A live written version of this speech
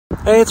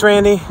Hey, it's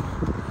Randy.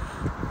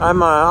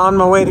 I'm on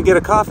my way to get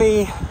a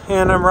coffee,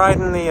 and I'm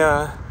riding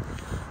the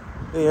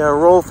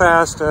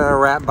Rollfast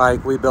Rat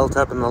Bike we built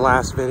up in the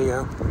last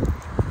video.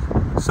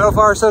 So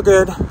far, so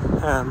good.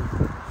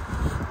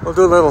 We'll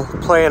do a little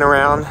playing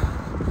around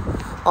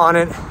on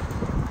it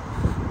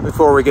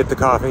before we get the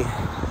coffee.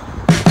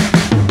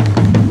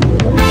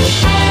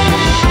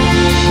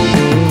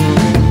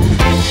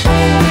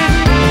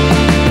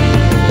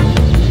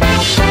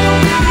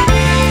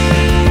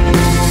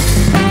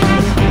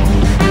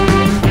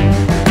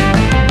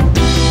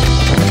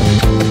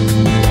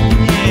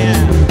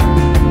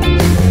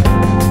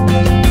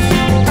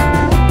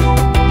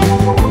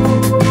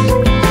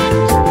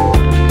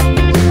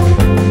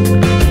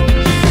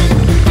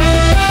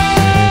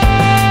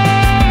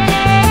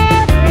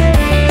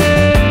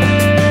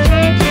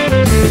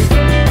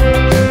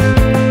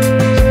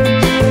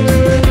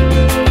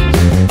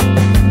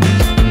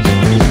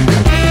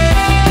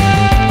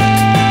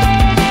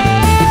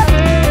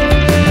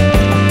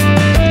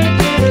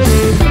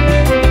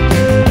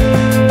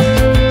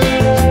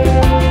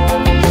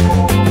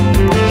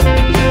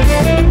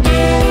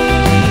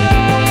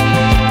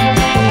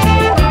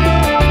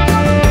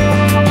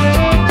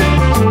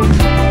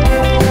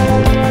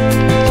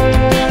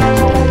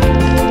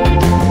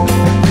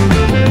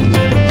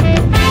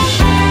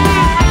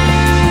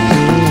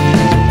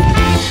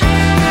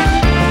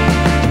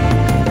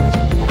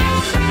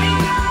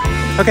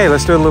 Okay,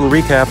 let's do a little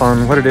recap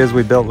on what it is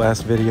we built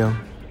last video.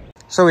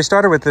 So we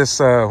started with this,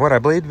 what I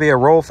believe to be a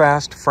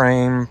Rollfast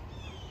frame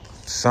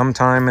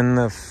sometime in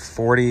the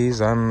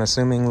 40s, I'm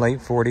assuming late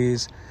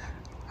 40s.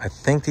 I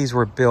think these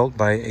were built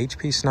by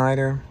H.P.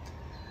 Snyder,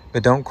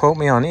 but don't quote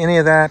me on any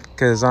of that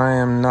because I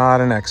am not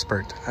an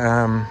expert.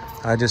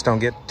 I just don't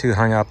get too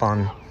hung up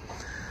on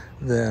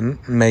the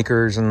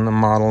makers and the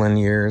model and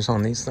years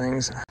on these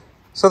things.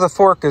 So the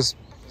fork is,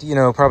 you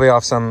know, probably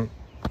off some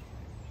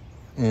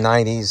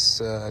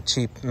 90s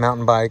cheap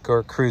mountain bike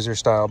or cruiser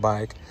style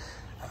bike.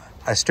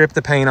 I stripped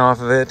the paint off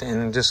of it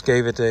and just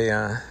gave it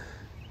a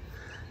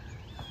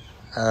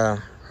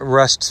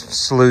rust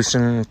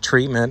solution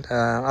treatment.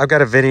 I've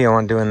got a video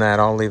on doing that.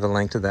 I'll leave a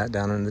link to that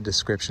down in the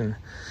description.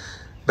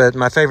 But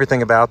my favorite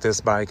thing about this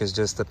bike is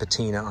just the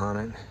patina on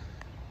it.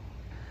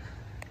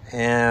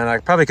 And I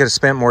probably could have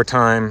spent more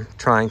time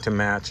trying to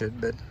match it,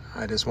 but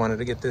I just wanted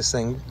to get this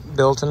thing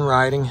built and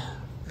riding.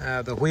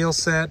 The wheel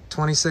set,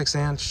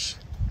 26-inch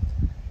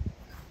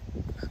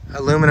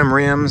aluminum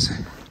rims.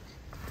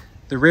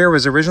 The rear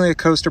was originally a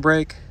coaster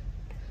brake,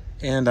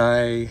 and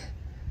I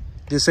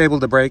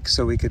disabled the brake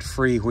so we could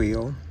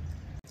freewheel.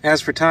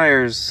 As for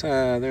tires,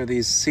 they're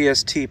these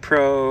CST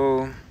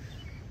Pro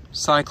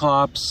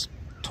Cyclops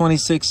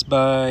 26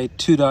 by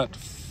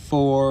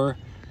 2.4,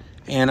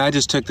 and I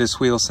just took this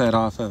wheel set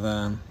off of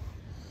a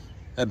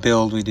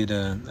build we did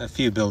a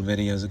few build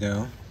videos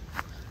ago.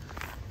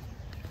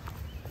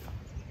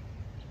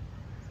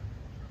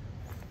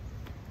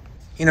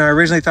 You know, I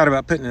originally thought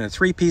about putting in a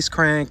 3-piece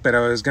crank, but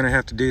I was going to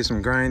have to do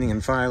some grinding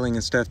and filing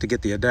and stuff to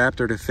get the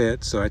adapter to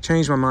fit, so I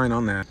changed my mind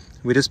on that.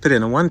 We just put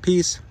in a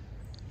 1-piece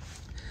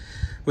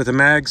with a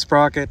mag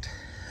sprocket.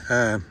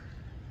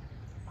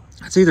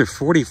 It's either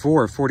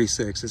 44 or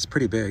 46. It's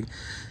pretty big.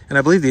 And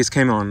I believe these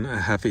came on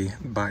Huffy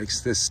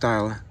bikes, this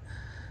style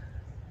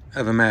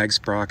of a mag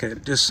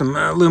sprocket. Just some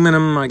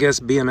aluminum, I guess,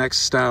 BMX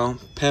style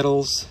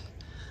pedals.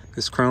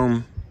 This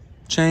chrome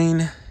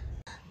chain.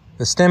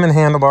 The stem and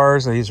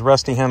handlebars, these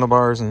rusty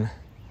handlebars, and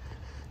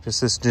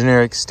just this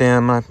generic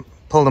stem. I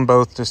pulled them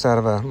both just out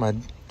of my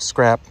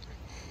scrap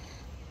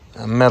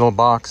metal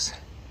box.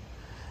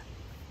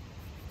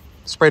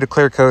 Sprayed a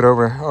clear coat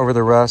over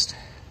the rust.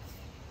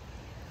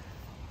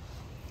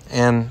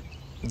 And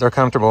they're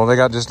comfortable. They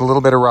got just a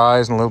little bit of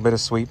rise and a little bit of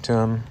sweep to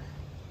them.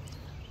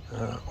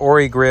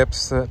 Ori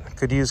grips that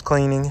could use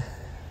cleaning.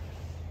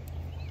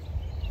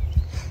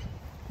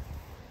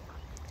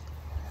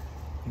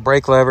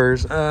 Brake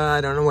levers,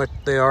 I don't know what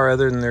they are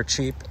other than they're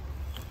cheap.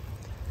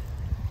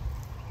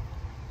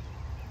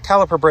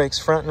 Caliper brakes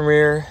front and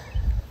rear.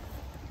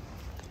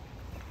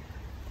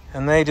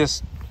 And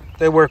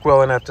they work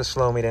well enough to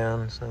slow me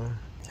down. So,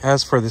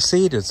 as for the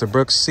seat, it's a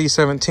Brooks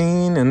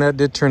C17, and that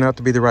did turn out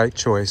to be the right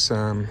choice.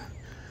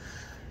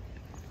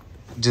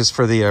 Just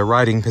for the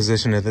riding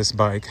position of this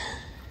bike.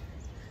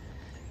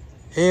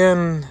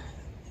 And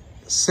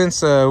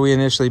since we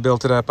initially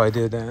built it up, I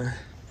did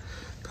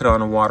put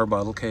on a water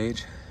bottle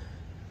cage.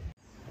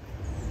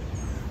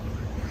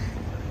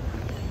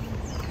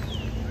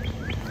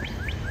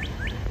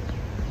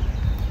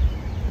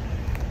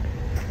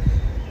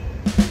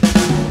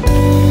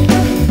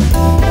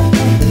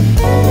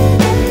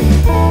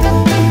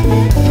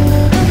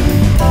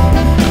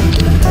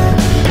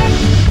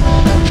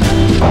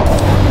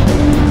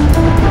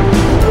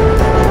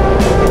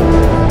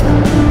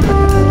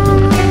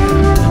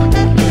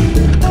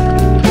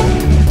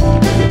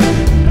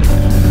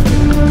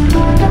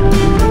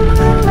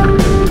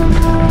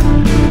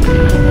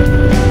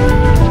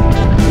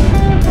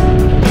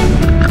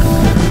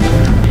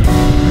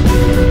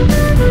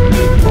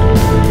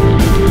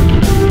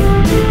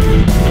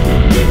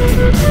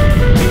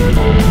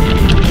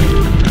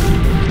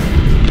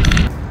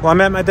 Well,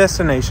 I'm at my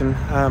destination.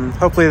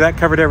 Hopefully that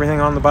covered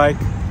everything on the bike.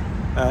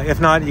 If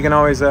not, you can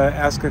always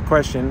ask a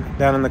question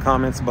down in the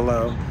comments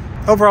below.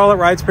 Overall, it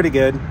rides pretty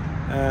good.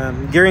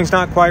 Gearing's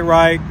not quite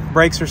right.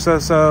 Brakes are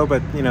so-so,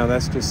 but you know,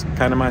 that's just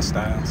kind of my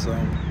style. So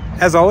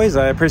as always,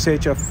 I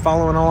appreciate you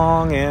following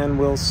along, and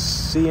we'll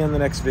see you in the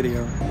next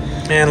video.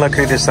 And look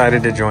who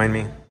decided to join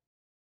me.